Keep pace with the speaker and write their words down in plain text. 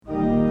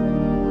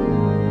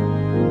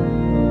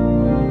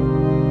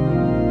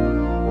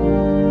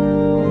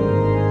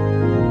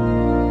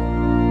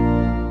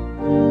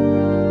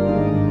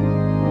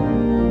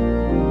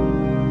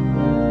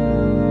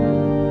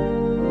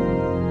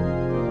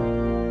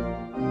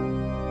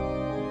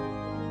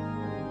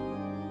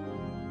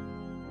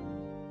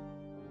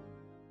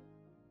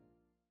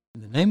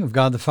In the name of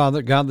God the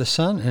Father, God the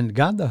Son, and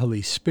God the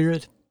Holy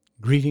Spirit,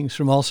 greetings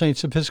from All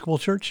Saints Episcopal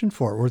Church in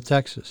Fort Worth,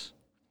 Texas.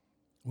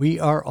 We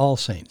are All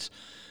Saints.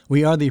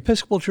 We are the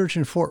Episcopal Church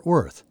in Fort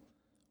Worth.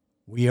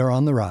 We are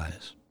on the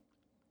rise.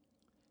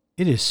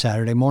 It is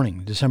Saturday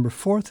morning, December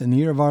 4th, in the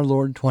year of our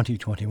Lord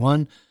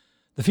 2021,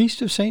 the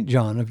Feast of St.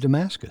 John of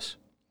Damascus.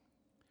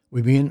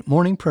 We begin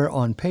morning prayer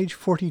on page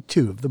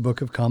 42 of the Book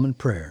of Common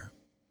Prayer.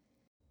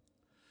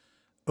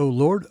 O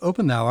Lord,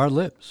 open thou our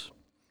lips,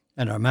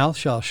 and our mouth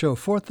shall show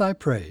forth thy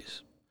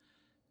praise.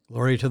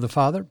 Glory to the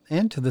Father,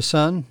 and to the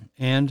Son,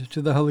 and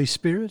to the Holy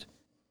Spirit,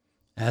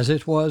 as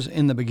it was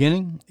in the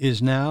beginning,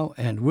 is now,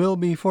 and will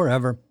be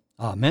forever.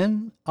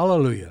 Amen.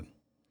 Alleluia.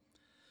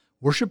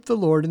 Worship the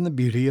Lord in the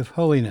beauty of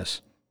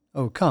holiness.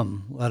 O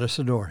come, let us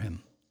adore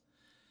him.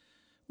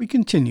 We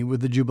continue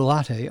with the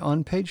Jubilate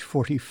on page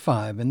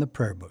 45 in the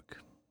prayer book.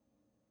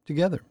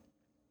 Together.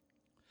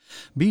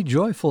 Be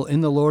joyful in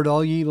the Lord,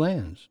 all ye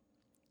lands.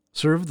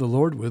 Serve the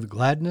Lord with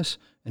gladness,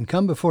 and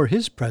come before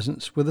his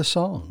presence with a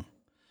song.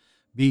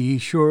 Be ye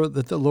sure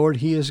that the Lord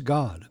he is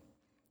God.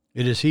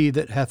 It is he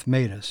that hath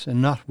made us,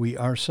 and not we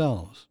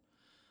ourselves.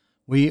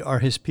 We are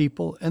his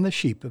people, and the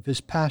sheep of his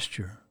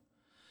pasture.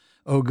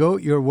 O go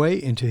your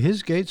way into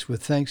his gates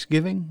with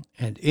thanksgiving,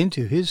 and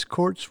into his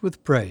courts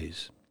with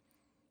praise.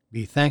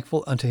 Be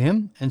thankful unto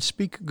him, and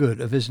speak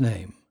good of his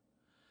name.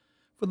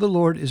 For the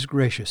Lord is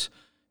gracious,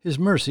 his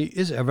mercy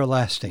is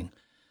everlasting,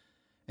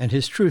 and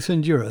his truth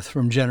endureth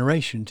from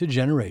generation to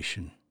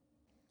generation.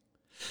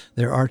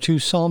 There are two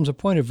psalms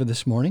appointed for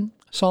this morning,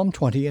 Psalm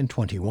 20 and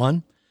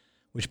 21,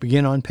 which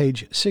begin on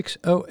page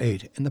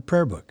 608 in the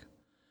prayer book.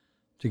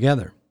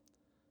 Together.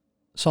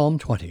 Psalm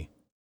 20.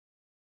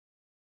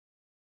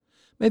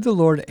 May the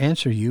Lord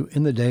answer you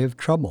in the day of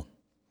trouble.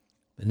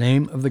 The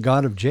name of the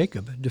God of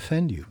Jacob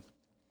defend you.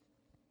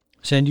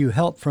 Send you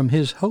help from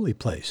his holy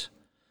place,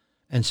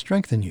 and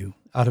strengthen you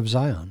out of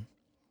Zion.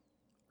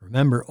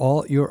 Remember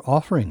all your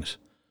offerings,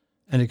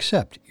 and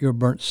accept your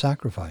burnt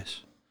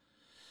sacrifice.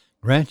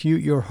 Grant you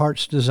your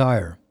heart's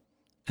desire,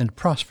 and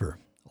prosper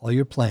all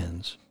your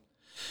plans.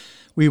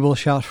 We will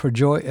shout for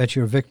joy at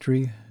your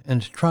victory,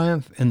 and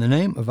triumph in the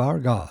name of our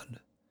God.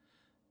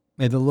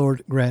 May the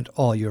Lord grant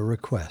all your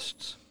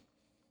requests.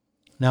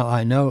 Now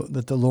I know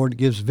that the Lord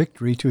gives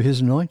victory to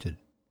his anointed.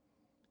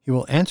 He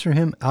will answer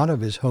him out of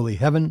his holy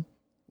heaven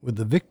with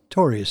the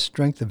victorious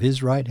strength of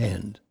his right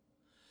hand.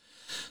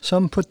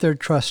 Some put their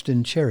trust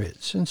in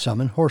chariots, and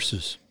some in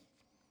horses,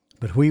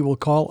 but we will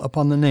call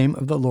upon the name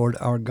of the Lord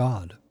our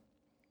God.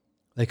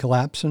 They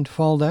collapse and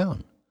fall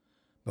down,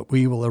 but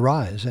we will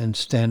arise and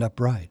stand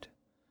upright.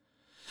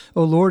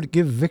 O Lord,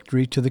 give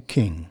victory to the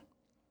King,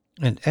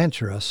 and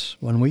answer us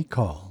when we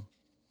call.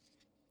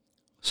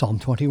 Psalm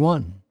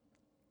 21.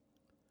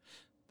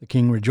 The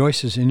King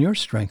rejoices in your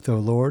strength, O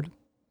Lord.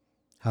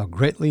 How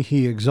greatly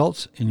he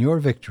exults in your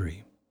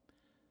victory.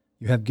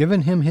 You have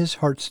given him his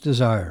heart's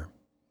desire.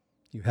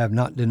 You have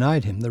not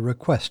denied him the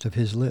request of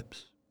his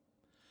lips.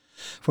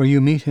 For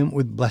you meet him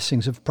with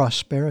blessings of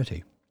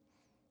prosperity,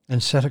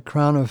 and set a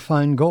crown of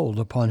fine gold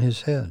upon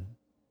his head.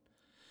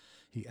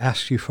 He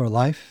asked you for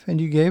life,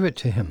 and you gave it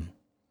to him,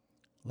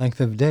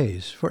 length of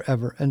days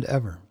forever and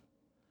ever.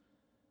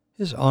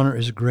 His honor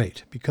is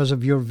great because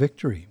of your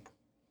victory.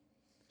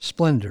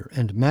 Splendor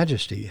and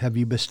majesty have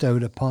you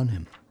bestowed upon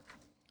him.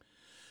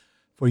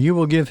 For you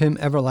will give him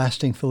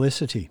everlasting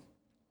felicity,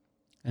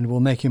 and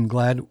will make him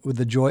glad with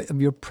the joy of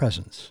your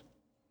presence.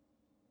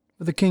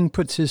 For the King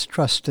puts his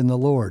trust in the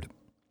Lord.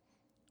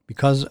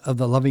 Because of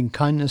the loving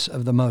kindness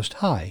of the Most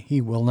High, he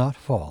will not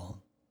fall.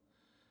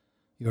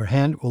 Your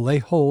hand will lay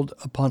hold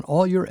upon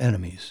all your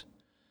enemies.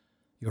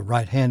 Your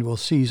right hand will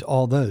seize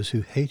all those who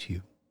hate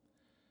you.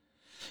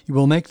 You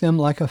will make them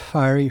like a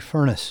fiery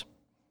furnace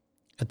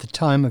at the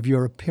time of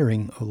your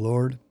appearing, O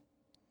Lord.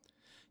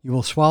 You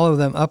will swallow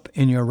them up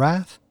in your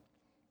wrath,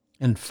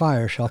 and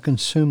fire shall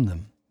consume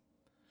them.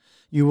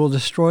 You will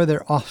destroy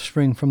their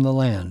offspring from the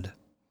land,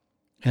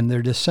 and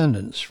their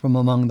descendants from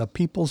among the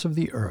peoples of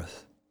the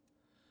earth.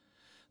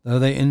 Though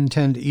they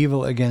intend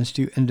evil against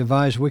you and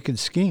devise wicked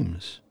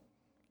schemes,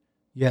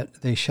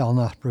 yet they shall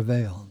not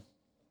prevail.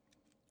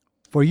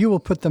 For you will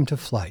put them to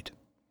flight,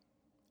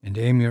 and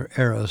aim your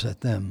arrows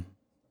at them.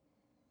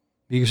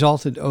 Be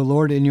exalted, O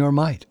Lord, in your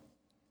might.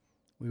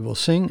 We will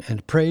sing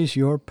and praise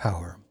your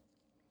power.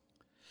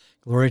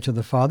 Glory to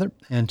the Father,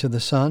 and to the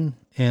Son,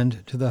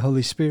 and to the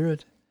Holy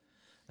Spirit,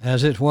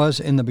 as it was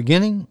in the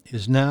beginning,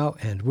 is now,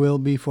 and will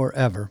be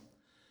forever.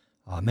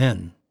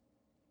 Amen.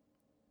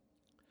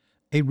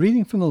 A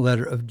reading from the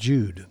letter of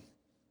Jude.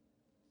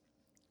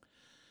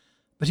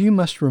 But you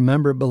must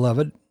remember,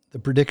 beloved, the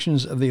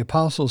predictions of the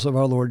apostles of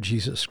our Lord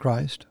Jesus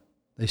Christ.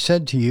 They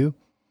said to you,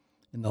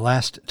 in the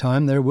last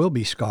time there will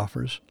be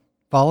scoffers,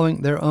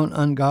 following their own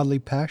ungodly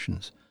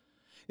passions.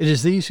 It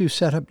is these who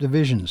set up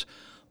divisions,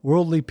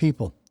 worldly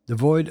people,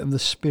 devoid of the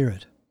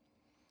Spirit.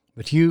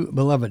 But you,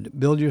 beloved,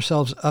 build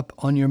yourselves up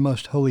on your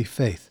most holy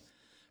faith.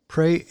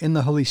 Pray in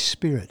the Holy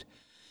Spirit.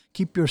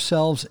 Keep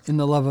yourselves in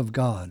the love of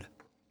God.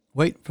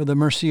 Wait for the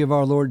mercy of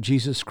our Lord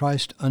Jesus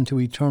Christ unto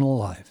eternal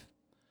life.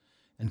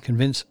 and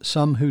convince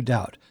some who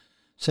doubt.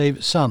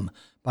 Save some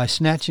by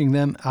snatching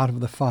them out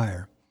of the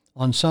fire.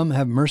 On some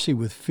have mercy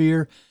with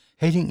fear,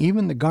 hating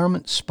even the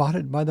garment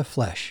spotted by the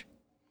flesh.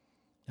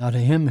 Now to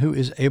him who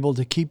is able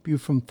to keep you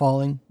from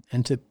falling,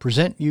 and to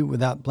present you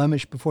without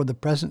blemish before the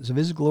presence of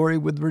his glory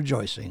with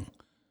rejoicing,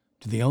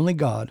 to the only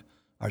God,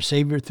 our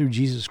Savior through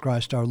Jesus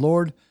Christ our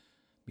Lord,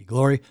 be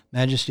glory,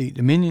 majesty,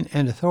 dominion,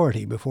 and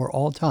authority before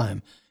all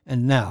time,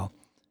 and now,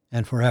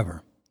 and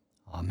forever.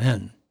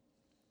 Amen.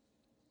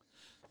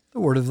 The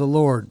word of the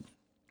Lord.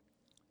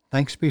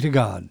 Thanks be to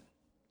God.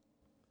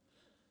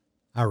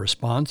 Our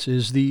response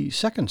is the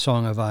second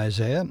song of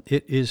Isaiah.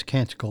 It is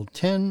Canticle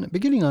 10,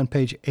 beginning on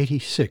page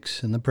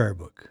 86 in the prayer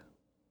book.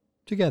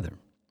 Together.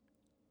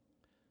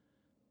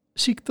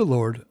 Seek the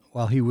Lord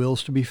while he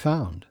wills to be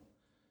found.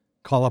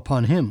 Call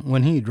upon him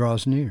when he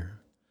draws near.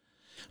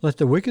 Let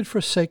the wicked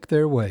forsake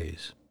their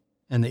ways,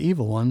 and the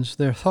evil ones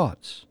their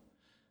thoughts.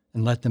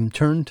 And let them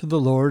turn to the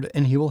Lord,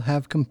 and he will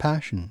have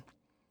compassion,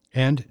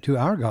 and to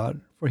our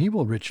God, for he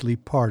will richly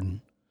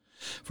pardon.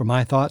 For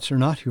my thoughts are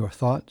not your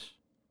thoughts,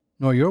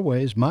 nor your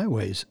ways my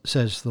ways,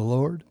 says the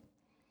Lord.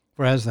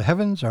 For as the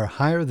heavens are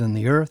higher than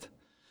the earth,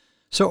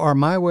 so are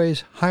my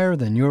ways higher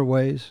than your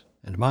ways,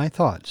 and my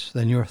thoughts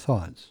than your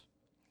thoughts.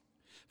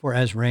 For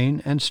as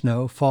rain and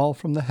snow fall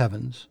from the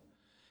heavens,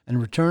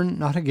 and return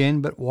not again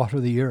but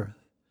water the earth,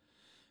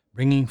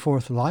 bringing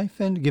forth life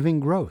and giving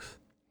growth,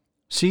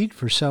 seed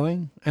for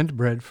sowing and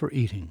bread for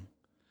eating,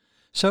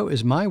 so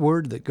is my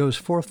word that goes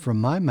forth from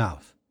my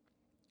mouth.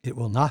 It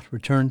will not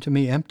return to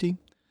me empty,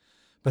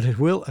 but it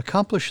will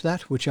accomplish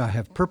that which I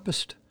have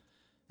purposed,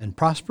 and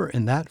prosper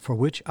in that for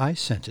which I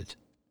sent it.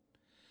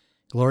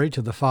 Glory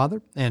to the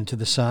Father, and to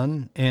the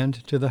Son,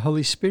 and to the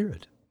Holy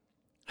Spirit,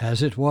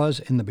 as it was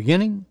in the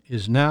beginning,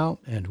 is now,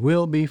 and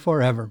will be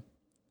forever.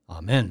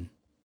 Amen.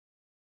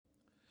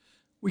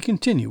 We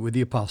continue with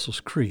the Apostles'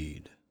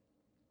 Creed.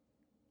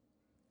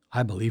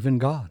 I believe in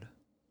God,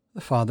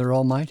 the Father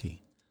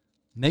Almighty,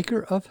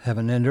 maker of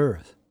heaven and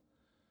earth,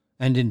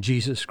 and in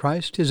Jesus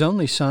Christ, his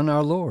only Son,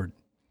 our Lord,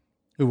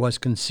 who was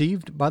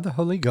conceived by the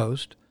Holy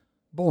Ghost,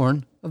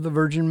 born of the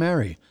Virgin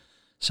Mary,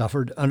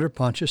 suffered under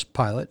Pontius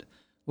Pilate,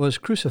 was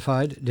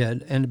crucified,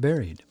 dead, and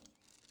buried.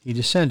 He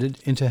descended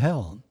into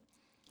hell.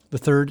 The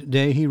third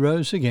day he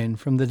rose again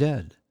from the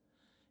dead.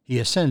 He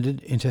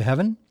ascended into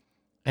heaven,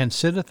 and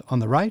sitteth on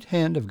the right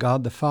hand of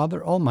God the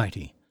Father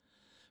Almighty.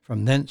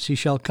 From thence he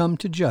shall come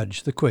to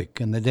judge the quick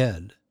and the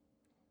dead.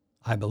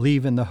 I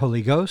believe in the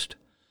Holy Ghost,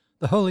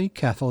 the Holy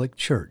Catholic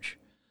Church,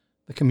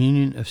 the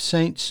communion of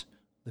saints,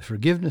 the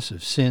forgiveness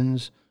of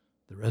sins,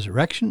 the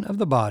resurrection of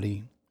the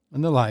body,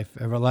 and the life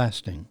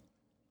everlasting.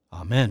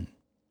 Amen.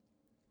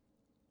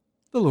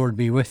 The Lord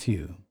be with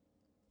you.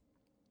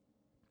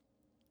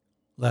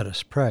 Let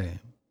us pray.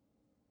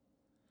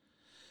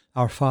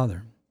 Our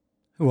Father,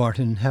 who art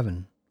in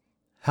heaven,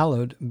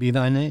 hallowed be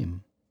thy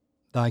name.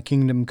 Thy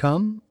kingdom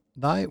come,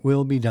 thy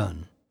will be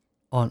done,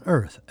 on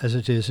earth as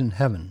it is in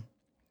heaven.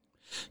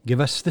 Give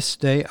us this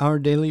day our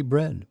daily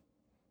bread,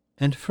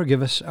 and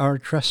forgive us our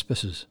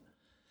trespasses,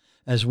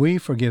 as we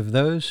forgive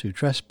those who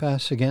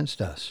trespass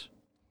against us.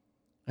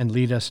 And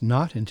lead us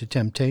not into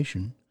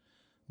temptation,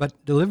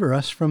 but deliver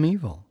us from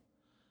evil.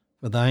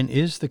 For thine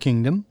is the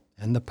kingdom,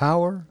 and the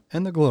power,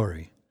 and the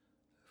glory,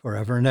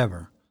 forever and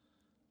ever.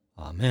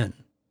 Amen.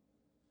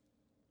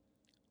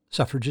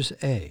 Suffrages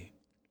A.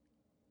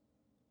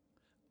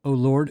 O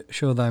Lord,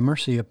 show thy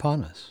mercy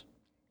upon us,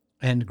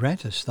 and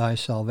grant us thy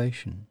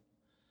salvation.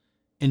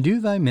 Endue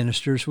thy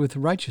ministers with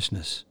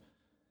righteousness,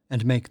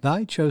 and make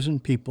thy chosen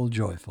people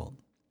joyful.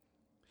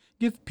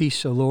 Give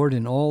peace, O Lord,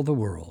 in all the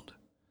world,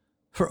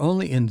 for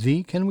only in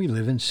thee can we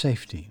live in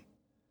safety.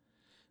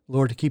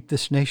 Lord, keep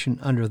this nation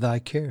under thy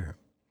care,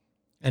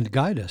 and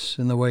guide us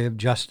in the way of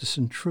justice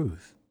and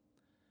truth.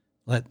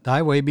 Let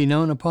thy way be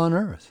known upon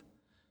earth,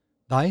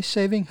 thy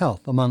saving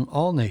health among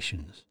all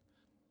nations.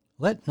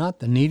 Let not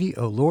the needy,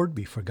 O Lord,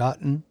 be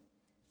forgotten,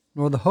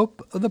 nor the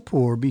hope of the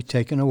poor be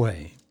taken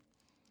away.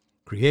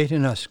 Create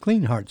in us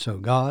clean hearts, O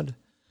God,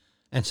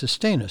 and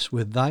sustain us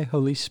with thy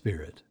Holy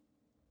Spirit.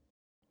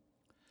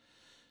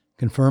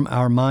 Confirm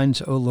our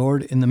minds, O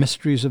Lord, in the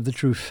mysteries of the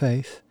true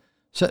faith,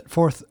 set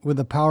forth with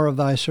the power of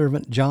thy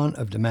servant John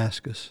of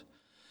Damascus,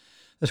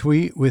 that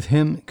we, with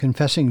him,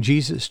 confessing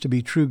Jesus to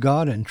be true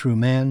God and true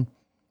man,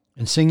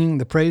 and singing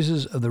the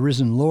praises of the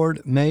risen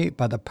Lord, may,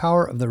 by the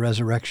power of the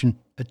resurrection,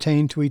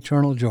 attain to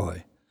eternal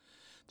joy.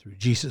 Through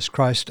Jesus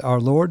Christ our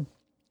Lord,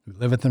 who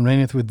liveth and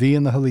reigneth with thee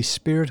in the Holy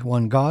Spirit,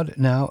 one God,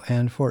 now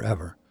and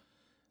forever.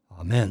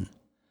 Amen.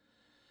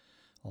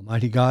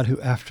 Almighty God,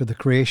 who after the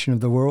creation of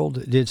the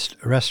world didst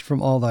rest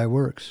from all thy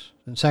works,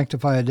 and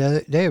sanctify a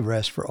day of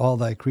rest for all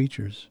thy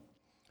creatures,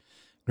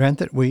 grant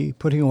that we,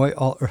 putting away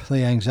all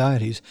earthly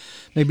anxieties,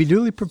 may be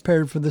duly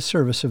prepared for the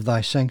service of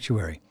thy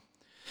sanctuary,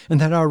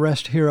 and that our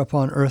rest here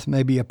upon earth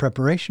may be a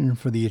preparation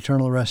for the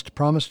eternal rest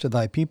promised to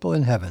thy people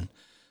in heaven,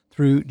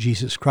 through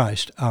Jesus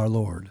Christ our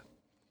Lord.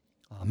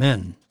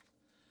 Amen.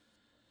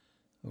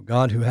 O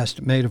God, who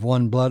hast made of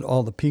one blood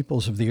all the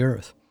peoples of the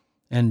earth,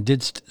 and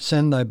didst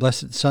send thy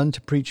blessed Son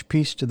to preach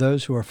peace to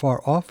those who are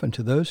far off and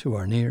to those who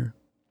are near.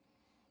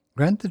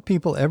 Grant that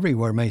people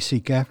everywhere may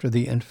seek after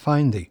thee and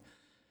find thee.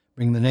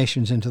 Bring the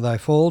nations into thy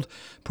fold,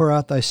 pour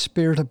out thy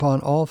Spirit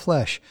upon all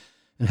flesh,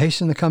 and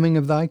hasten the coming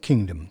of thy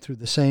kingdom through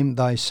the same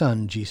thy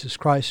Son, Jesus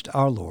Christ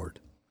our Lord.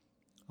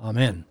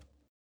 Amen.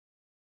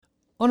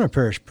 On our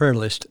parish prayer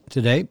list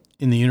today,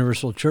 in the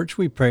Universal Church,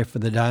 we pray for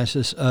the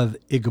Diocese of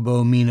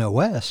Igbo-Mena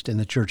West in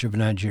the Church of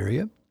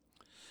Nigeria.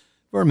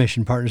 For our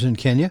mission partners in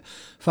Kenya,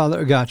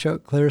 Father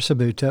Agacho, Clara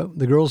Sabuto,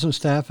 the girls and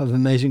staff of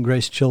Amazing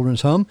Grace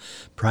Children's Home,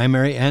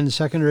 primary and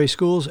secondary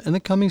schools, and the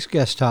Cummings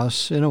Guest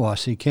House in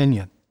Awasi,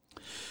 Kenya.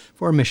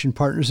 For our mission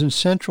partners in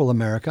Central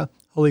America,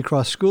 Holy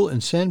Cross School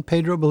in San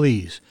Pedro,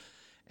 Belize.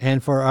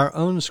 And for our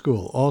own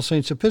school, All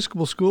Saints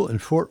Episcopal School in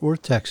Fort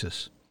Worth,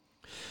 Texas.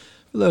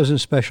 For those in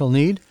special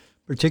need,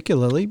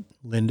 particularly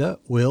Linda,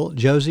 Will,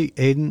 Josie,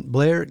 Aiden,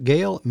 Blair,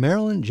 Gail,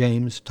 Marilyn,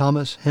 James,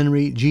 Thomas,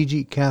 Henry,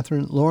 Gigi,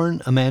 Catherine,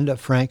 Lauren, Amanda,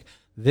 Frank,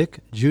 Vic,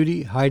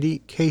 Judy, Heidi,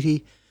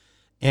 Katie,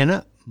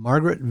 Anna,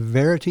 Margaret,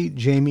 Verity,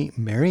 Jamie,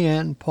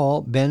 Marianne,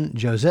 Paul, Ben,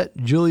 Josette,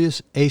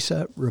 Julius,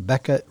 Asa,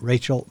 Rebecca,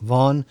 Rachel,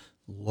 Vaughn,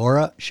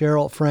 Laura,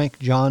 Cheryl, Frank,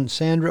 John,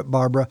 Sandra,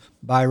 Barbara,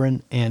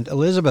 Byron, and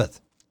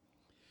Elizabeth.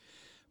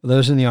 For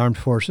those in the armed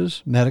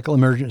forces, medical,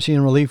 emergency,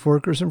 and relief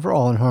workers, and for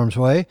all in harm's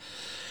way,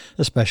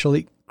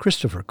 especially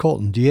Christopher,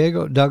 Colton,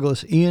 Diego,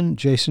 Douglas, Ian,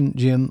 Jason,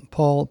 Jim,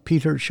 Paul,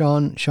 Peter,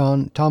 Sean,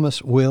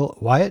 Thomas, Will,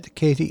 Wyatt,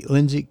 Katie,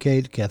 Lindsay,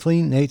 Cade,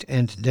 Kathleen, Nate,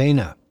 and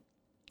Dana.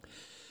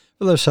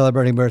 For those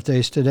celebrating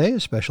birthdays today,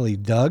 especially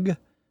Doug,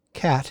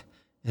 Kat,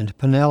 and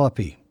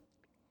Penelope.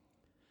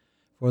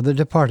 For the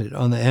departed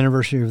on the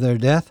anniversary of their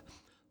death,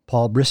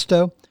 Paul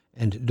Bristow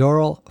and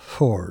Doral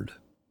Ford.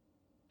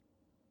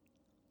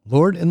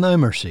 Lord, in thy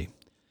mercy,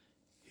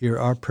 hear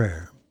our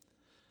prayer.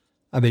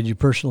 I bid you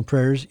personal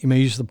prayers. You may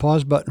use the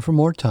pause button for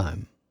more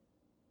time.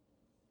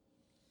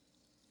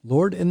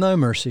 Lord, in thy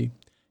mercy,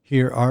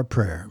 hear our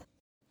prayer.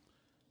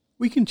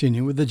 We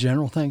continue with the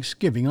general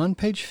thanksgiving on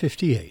page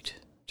 58,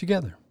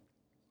 together.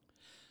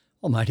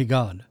 Almighty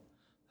God,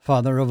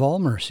 Father of all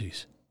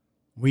mercies,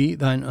 we,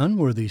 thine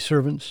unworthy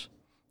servants,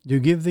 do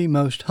give thee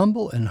most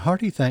humble and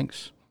hearty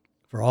thanks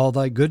for all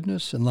thy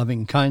goodness and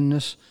loving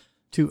kindness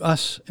to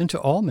us and to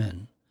all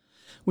men.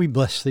 We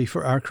bless thee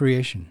for our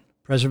creation,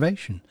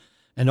 preservation,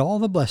 and all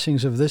the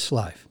blessings of this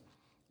life,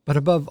 but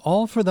above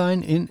all for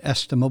thine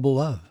inestimable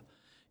love,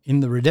 in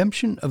the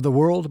redemption of the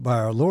world by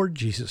our Lord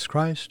Jesus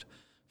Christ,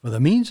 for the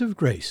means of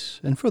grace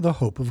and for the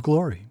hope of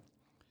glory.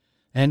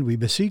 And we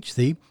beseech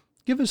thee,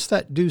 give us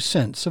that due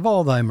sense of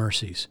all thy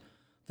mercies,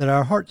 that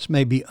our hearts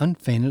may be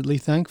unfeignedly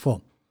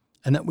thankful,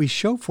 and that we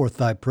show forth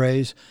thy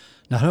praise,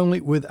 not only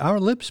with our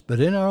lips but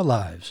in our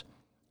lives,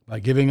 by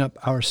giving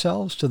up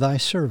ourselves to thy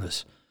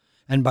service,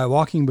 and by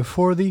walking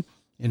before thee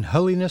in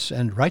holiness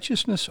and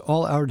righteousness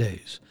all our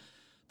days,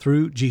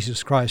 through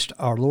Jesus Christ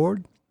our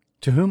Lord,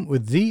 to whom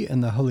with thee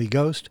and the Holy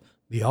Ghost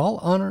be all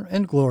honor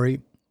and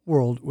glory,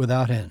 world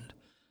without end.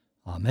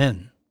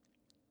 Amen.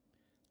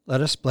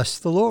 Let us bless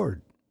the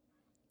Lord.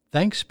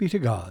 Thanks be to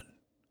God.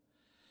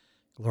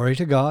 Glory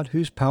to God,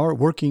 whose power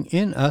working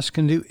in us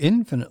can do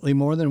infinitely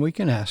more than we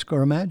can ask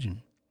or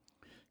imagine.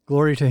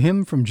 Glory to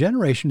him from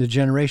generation to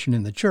generation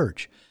in the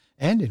Church,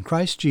 and in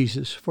Christ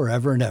Jesus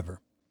forever and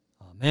ever.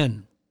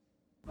 Amen.